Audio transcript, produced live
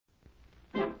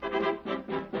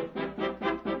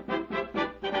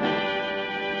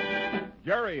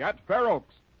Jerry at Fair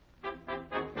Oaks.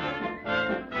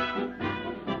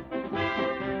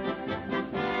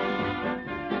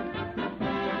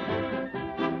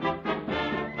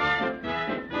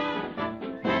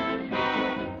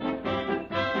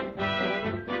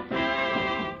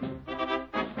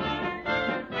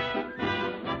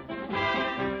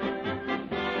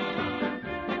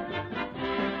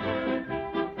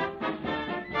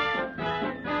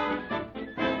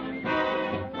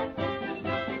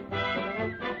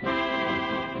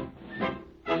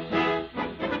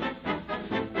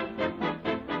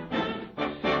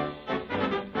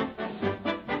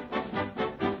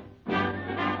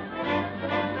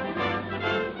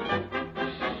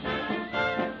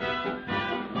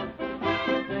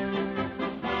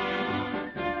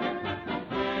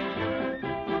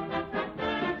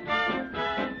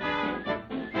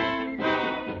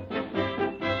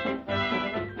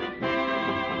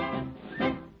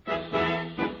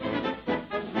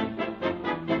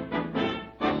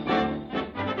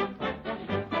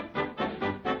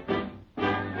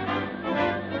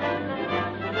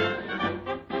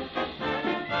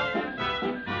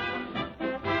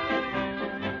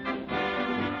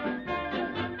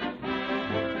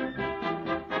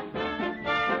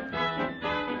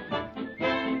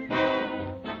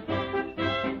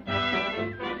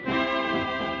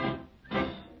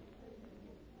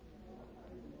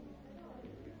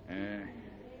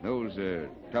 Those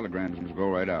telegrams must go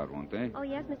right out, won't they? Oh,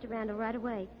 yes, Mr. Randall, right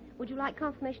away. Would you like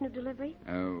confirmation of delivery?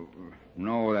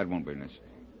 No, that won't be necessary.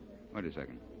 Wait a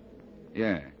second.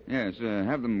 Yes,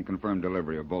 have them confirm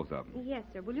delivery of both of them. Yes,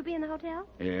 sir. Will you be in the hotel?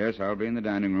 Yes, I'll be in the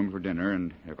dining room for dinner,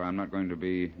 and if I'm not going to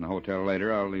be in the hotel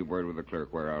later, I'll leave word with the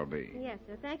clerk where I'll be. Yes,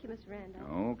 sir. Thank you, Mr. Randall.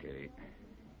 Okay.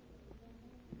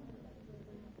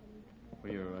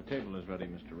 Well, your table is ready,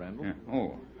 Mr. Randall. Yeah.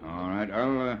 Oh, all right.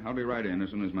 I'll be right in as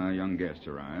soon as my young guests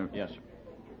arrive. Yes, sir.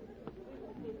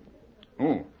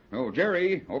 Oh,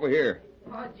 Jerry, over here.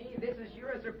 Oh, gee, this is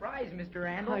sure a surprise, Mr.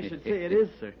 Randall. I should say it is,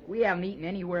 sir. We haven't eaten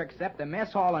anywhere except the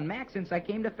mess hall and Mac since I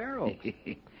came to Fair Oaks.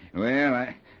 Well,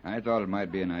 I thought it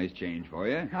might be a nice change for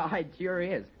you. Oh, it sure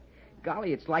is.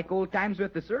 Golly, it's like old times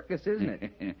with the circus, isn't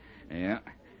it? Yeah.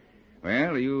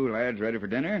 Well, are you lads ready for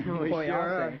dinner? Oh, Boy, sure I'll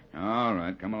are. say. All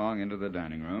right, come along into the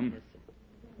dining room.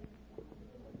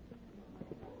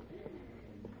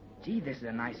 Gee, this is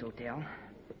a nice hotel.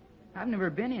 I've never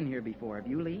been in here before. Have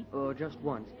you, Lee? Oh, just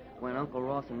once, when Uncle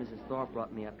Ross and Mrs. Thorpe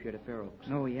brought me up here to Fair Oaks.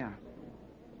 Oh, yeah.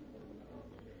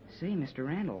 Say, Mr.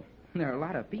 Randall, there are a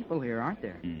lot of people here, aren't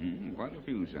there? Mm-hmm. Quite a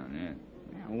few, son,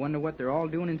 yeah. Yeah, I wonder what they're all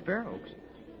doing in Fair Oaks.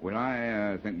 Well,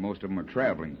 I think most of them are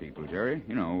traveling people, Jerry.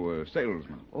 You know,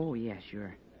 salesmen. Oh, yeah,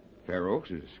 sure. Fair Oaks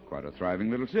is quite a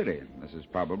thriving little city. This is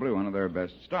probably one of their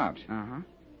best stops. Uh-huh.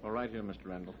 All right here, Mr.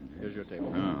 Randall. Here's your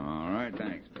table. Oh, all right,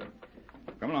 thanks.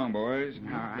 Come along, boys.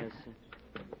 All right. Yes,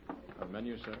 sir. Our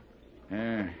menu, sir.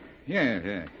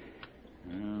 Yeah.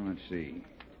 Well, let's see.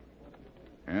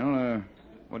 Well,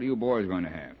 what are you boys going to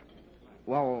have?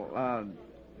 Well,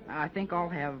 I think I'll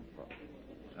have,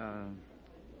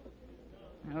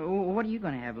 what are you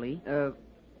going to have, Lee?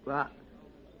 Well,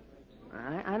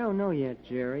 I don't know yet,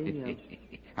 Jerry.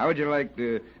 How would you like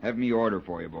to have me order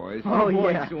for you, boys? Oh,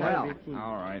 boy, yeah. swell. that'd be keen.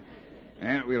 All right.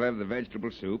 And we'll have the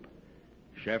vegetable soup,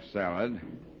 chef salad,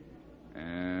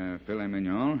 filet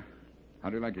mignon. How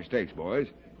do you like your steaks, boys?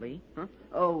 Lee? Huh?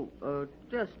 Oh,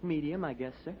 just medium, I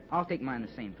guess, sir. I'll take mine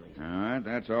the same, please. All right,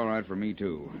 that's all right for me,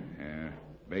 too.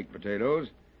 Baked potatoes,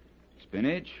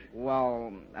 spinach.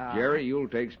 Well, Jerry, you'll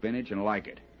take spinach and like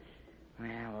it.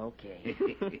 Well, okay.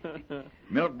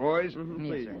 Milk, boys? Mhm, Yes,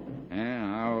 please. sir.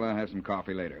 Yeah, I'll have some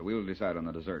coffee later. We'll decide on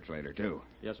the desserts later, too.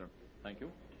 Yes, sir. Thank you.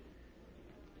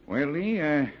 Well, Lee,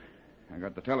 I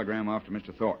got the telegram off to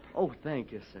Mr. Thorpe. Oh,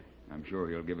 thank you, sir. I'm sure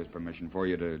he'll give us permission for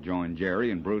you to join Jerry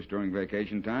and Bruce during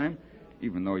vacation time,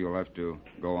 even though you'll have to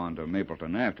go on to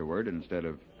Mapleton afterward instead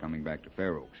of coming back to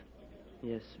Fair Oaks.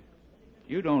 Yes, sir.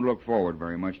 You don't look forward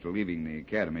very much to leaving the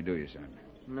academy, do you, son?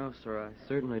 No, sir, I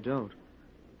certainly don't.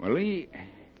 Well, Lee, it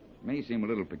may seem a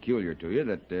little peculiar to you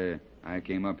that I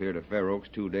came up here to Fair Oaks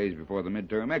 2 days before the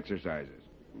midterm exercises.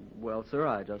 Well, sir,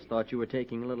 I just thought you were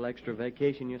taking a little extra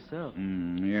vacation yourself.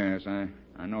 Yes, I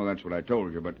know that's what I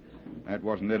told you, but that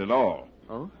wasn't it at all.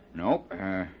 Oh? Nope.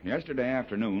 Yesterday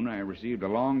afternoon, I received a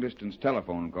long-distance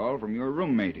telephone call from your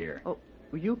roommate here. Oh,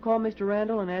 will you call Mr.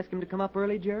 Randall and ask him to come up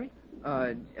early, Jerry?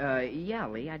 Yeah,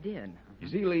 Lee, I did. You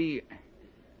see, Lee,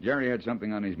 Jerry had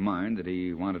something on his mind that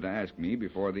he wanted to ask me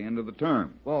before the end of the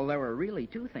term. Well, there were really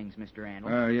two things, Mr.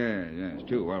 Randall. Yes,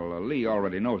 two. Well, Lee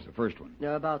already knows the first one.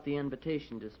 About the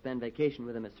invitation to spend vacation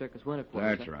with him at Circus Winter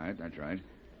Quarters. That's right.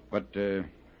 But,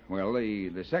 Well,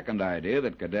 the second idea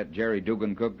that Cadet Jerry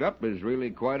Dugan cooked up is really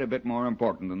quite a bit more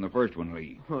important than the first one,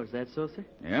 Lee. Oh, is that so, sir?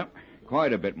 Yep,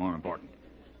 quite a bit more important.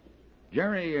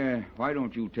 Jerry, why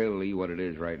don't you tell Lee what it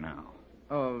is right now?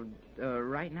 Oh,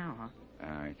 right now, huh?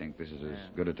 I think this is as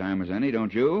good a time as any,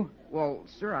 don't you? Well,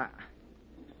 sir,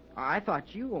 I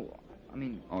thought you... I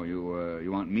mean... Oh,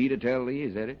 you want me to tell Lee,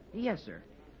 is that it? Yes, sir.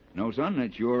 No, son,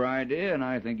 it's your idea, and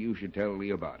I think you should tell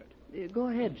Lee about it. Go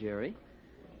ahead, Jerry.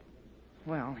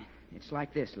 Well, it's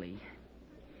like this, Lee.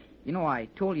 You know, I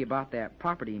told you about that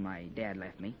property my dad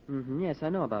left me. Mm-hmm, yes, I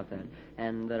know about that.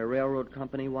 And that a railroad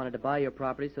company wanted to buy your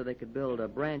property so they could build a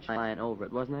branch line over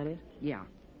it. Wasn't that it? Yeah.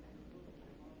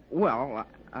 Well,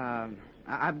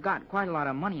 I've got quite a lot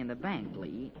of money in the bank,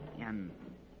 Lee, and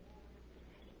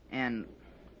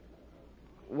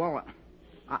well,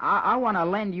 I want to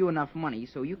lend you enough money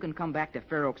so you can come back to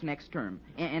Fair Oaks next term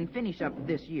and finish up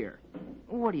this year.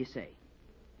 What do you say?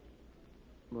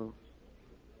 Well,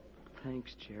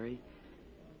 thanks, Jerry.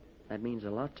 That means a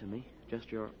lot to me.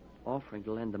 Just your offering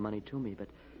to lend the money to me, but,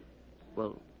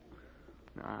 well,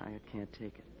 I can't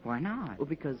take it. Why not? Well,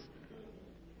 because...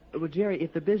 Well, Jerry,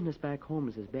 if the business back home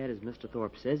is as bad as Mr.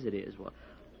 Thorpe says it is, well,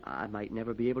 I might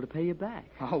never be able to pay you back.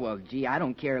 Oh, well, gee, I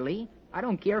don't care, Lee. I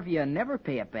don't care if you never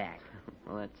pay it back.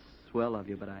 Well, that's swell of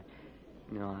you, but I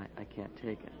can't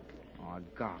take it. Oh,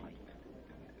 golly.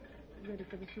 Ready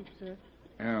for the soup, sir?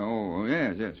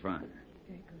 Yes, fine.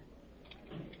 Very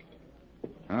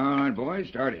good. All right, boys,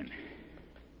 start in.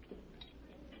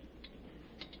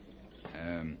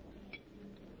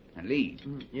 Lee,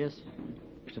 Yes, sir.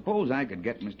 suppose I could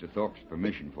get Mr. Thorpe's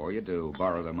permission for you to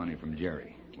borrow the money from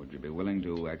Jerry. Would you be willing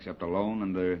to accept a loan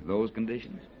under those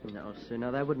conditions? No, sir,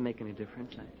 no, that wouldn't make any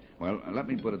difference. Well, let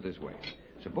me put it this way.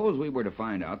 Suppose we were to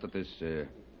find out that this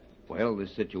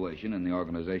situation in the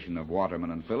organization of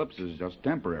Waterman and Phillips is just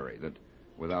temporary, that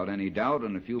without any doubt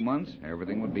in a few months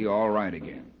everything would be all right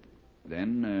again.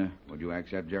 Then, would you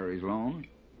accept Jerry's loan?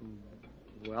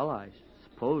 Well, I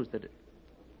suppose that it...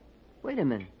 Wait a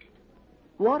minute.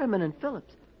 Waterman and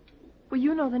Phillips. Well,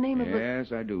 you know the name of the...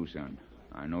 Yes, I do, son.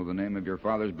 I know the name of your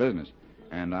father's business.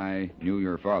 And I knew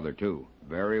your father, too.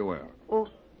 Very well. Oh,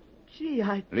 gee,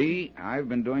 Lee, I've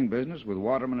been doing business with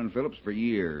Waterman and Phillips for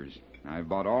years. I've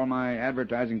bought all my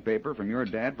advertising paper from your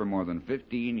dad for more than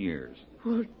 15 years.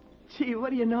 Well, gee,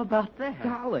 what do you know about that?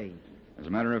 Golly. As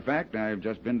a matter of fact, I've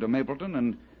just been to Mapleton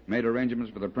and made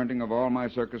arrangements for the printing of all my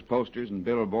circus posters and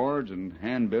billboards and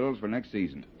handbills for next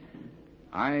season.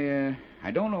 I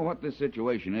don't know what this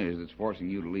situation is that's forcing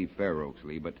you to leave Fair Oaks,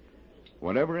 Lee, but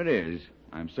whatever it is,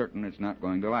 I'm certain it's not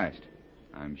going to last.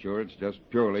 I'm sure it's just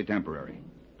purely temporary.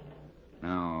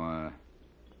 Now,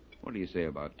 what do you say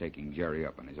about taking Jerry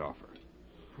up on his offer?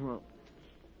 Well,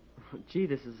 gee,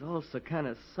 this is all so kind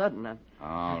of sudden.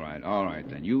 All right,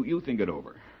 then. You think it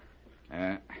over.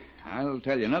 I'll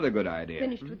tell you another good idea.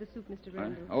 Finished with the soup, Mr.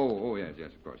 Randall?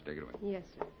 Yes, of course. Take it away. Yes,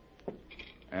 sir.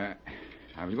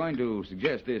 I was going to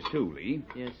suggest this, too, Lee.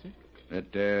 Yes, sir?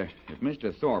 That if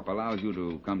Mr. Thorpe allows you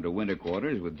to come to winter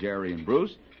quarters with Jerry and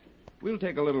Bruce, we'll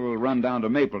take a little run down to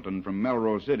Mapleton from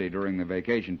Melrose City during the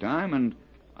vacation time, and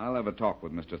I'll have a talk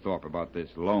with Mr. Thorpe about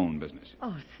this loan business.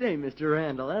 Oh, say, Mr.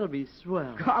 Randall, that'll be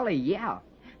swell. Golly, yeah.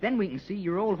 Then we can see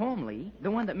your old home, Lee.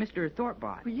 The one that Mr. Thorpe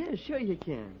bought. Well, yeah, sure you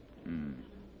can.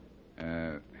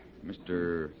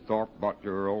 Mr. Thorpe bought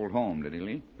your old home, did he,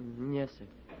 Lee? Mm-hmm, yes, sir.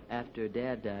 After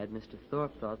Dad died, Mr.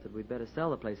 Thorpe thought that we'd better sell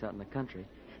the place out in the country.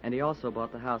 And he also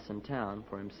bought the house in town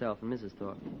for himself and Mrs.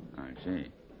 Thorpe. I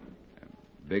see.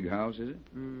 Big house, is it?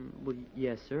 Well,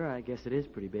 yes, sir. I guess it is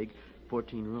pretty big.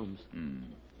 14 rooms.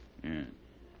 Yeah.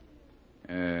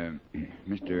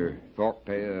 Mr. Thorpe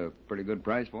pay a pretty good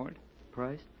price for it?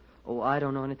 Price? Oh, I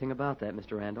don't know anything about that,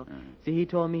 Mr. Randall. See, he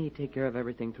told me he'd take care of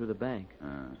everything through the bank.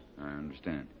 I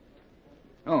understand.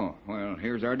 Oh, well,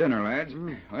 here's our dinner, lads.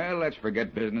 Well, let's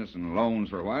forget business and loans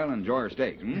for a while and enjoy our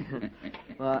steaks,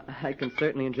 Well, I can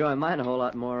certainly enjoy mine a whole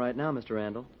lot more right now, Mr.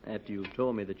 Randall, after you've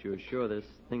told me that you're sure this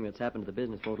thing that's happened to the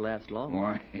business won't last long.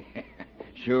 Why,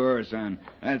 sure, son.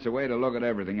 That's the way to look at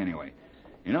everything anyway.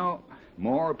 You know,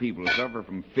 more people suffer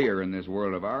from fear in this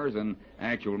world of ours than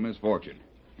actual misfortune.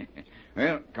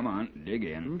 Well, come on, dig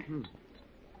in.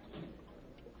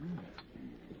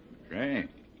 Great.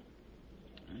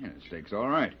 Yeah, the steak's all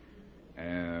right.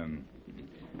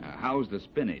 How's the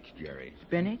spinach, Jerry?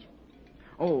 Spinach?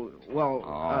 Oh, well...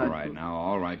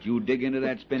 All right. You dig into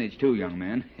that spinach, too, young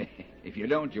man. If you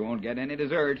don't, you won't get any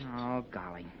dessert. Oh,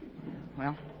 golly.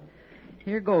 Well,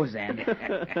 here goes, then.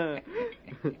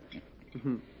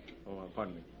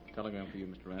 Pardon me. Telegram for you,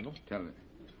 Mr. Randall.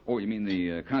 Oh, you mean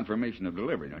the confirmation of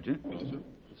delivery, don't you? No, sir.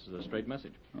 This is a straight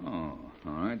message. Oh,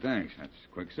 All right, thanks. That's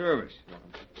quick service.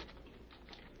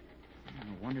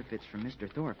 I wonder if it's from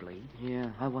Mr. Thorpe, Lee. Yeah,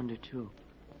 I wonder, too.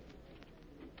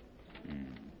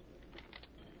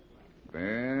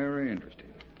 Very interesting.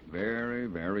 Very,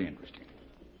 very interesting.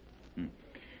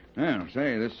 Well,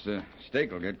 say, this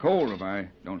steak will get cold if I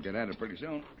don't get at it pretty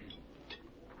soon.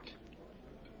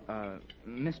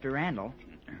 Mr. Randall,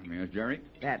 Yes, Jerry?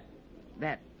 that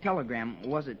telegram,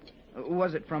 was it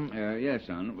from... Yes,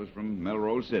 son. It was from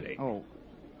Melrose City. Oh.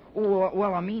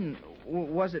 Well, I mean,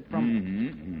 was it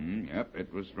from... Yep,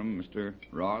 it was from Mr.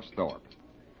 Ross Thorpe.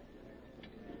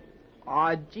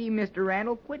 Aw, gee, Mr.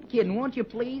 Randall, quit kidding, won't you,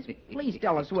 please? Please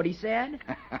tell us what he said.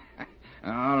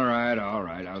 All right,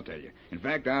 I'll tell you. In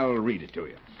fact, I'll read it to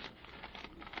you.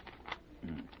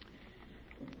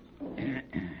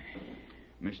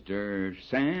 Mr.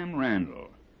 Sam Randall,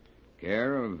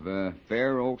 care of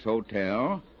Fair Oaks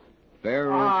Hotel,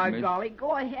 Fair Oaks... Golly,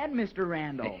 go ahead, Mr.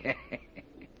 Randall.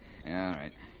 All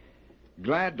right.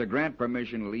 Glad to grant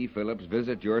permission Lee Phillips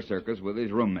visit your circus with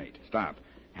his roommate. Stop.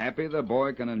 Happy the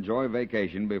boy can enjoy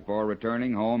vacation before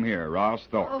returning home here. Ross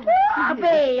Thorpe.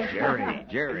 Bobby!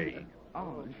 Jerry.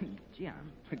 Oh, gee, I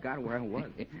forgot where I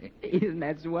was. Isn't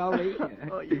that swell, Lee?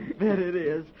 Oh, you bet it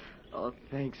is. Oh,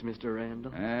 thanks, Mr.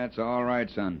 Randall. That's all right,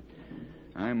 son.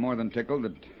 I'm more than tickled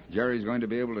that Jerry's going to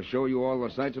be able to show you all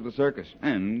the sights of the circus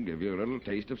and give you a little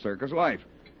taste of circus life.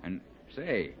 And,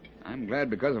 say, I'm glad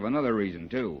because of another reason,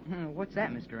 too. What's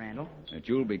that, Mr. Randall? That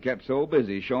you'll be kept so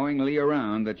busy showing Lee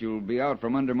around that you'll be out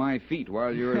from under my feet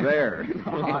while you're there.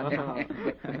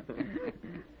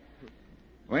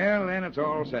 Well, then it's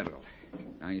all settled.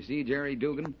 Now, you see, Jerry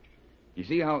Dugan, you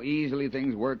see how easily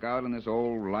things work out in this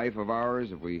old life of ours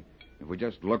if we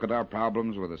just look at our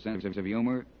problems with a sense of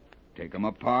humor, take them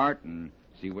apart, and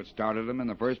see what started them in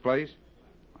the first place?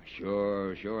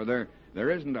 Sure. There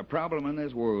isn't a problem in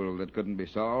this world that couldn't be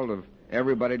solved if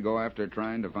everybody'd go after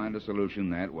trying to find a solution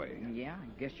that way. Yeah,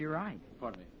 I guess you're right.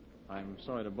 Pardon me. I'm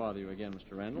sorry to bother you again,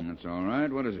 Mr. Randall. That's all right.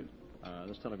 What is it?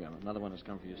 This telegram. Another one has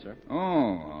come for you, sir. Oh,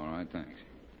 all right, thanks.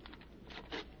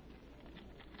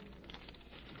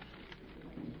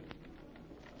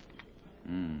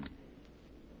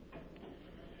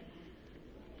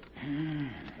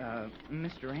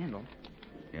 Mr. Randall,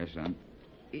 Yes, son?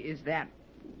 is that...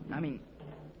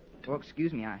 well,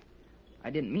 excuse me, I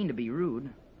didn't mean to be rude.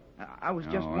 I was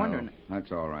just wondering...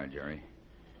 That's all right, Jerry.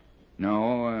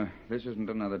 No, this isn't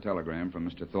another telegram from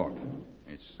Mr. Thorpe.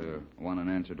 It's one in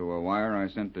answer to a wire I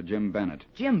sent to Jim Bennett.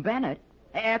 Jim Bennett?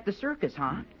 At the circus,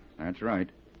 huh? That's right.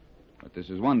 But this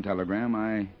is one telegram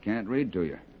I can't read to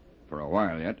you. For a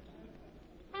while yet.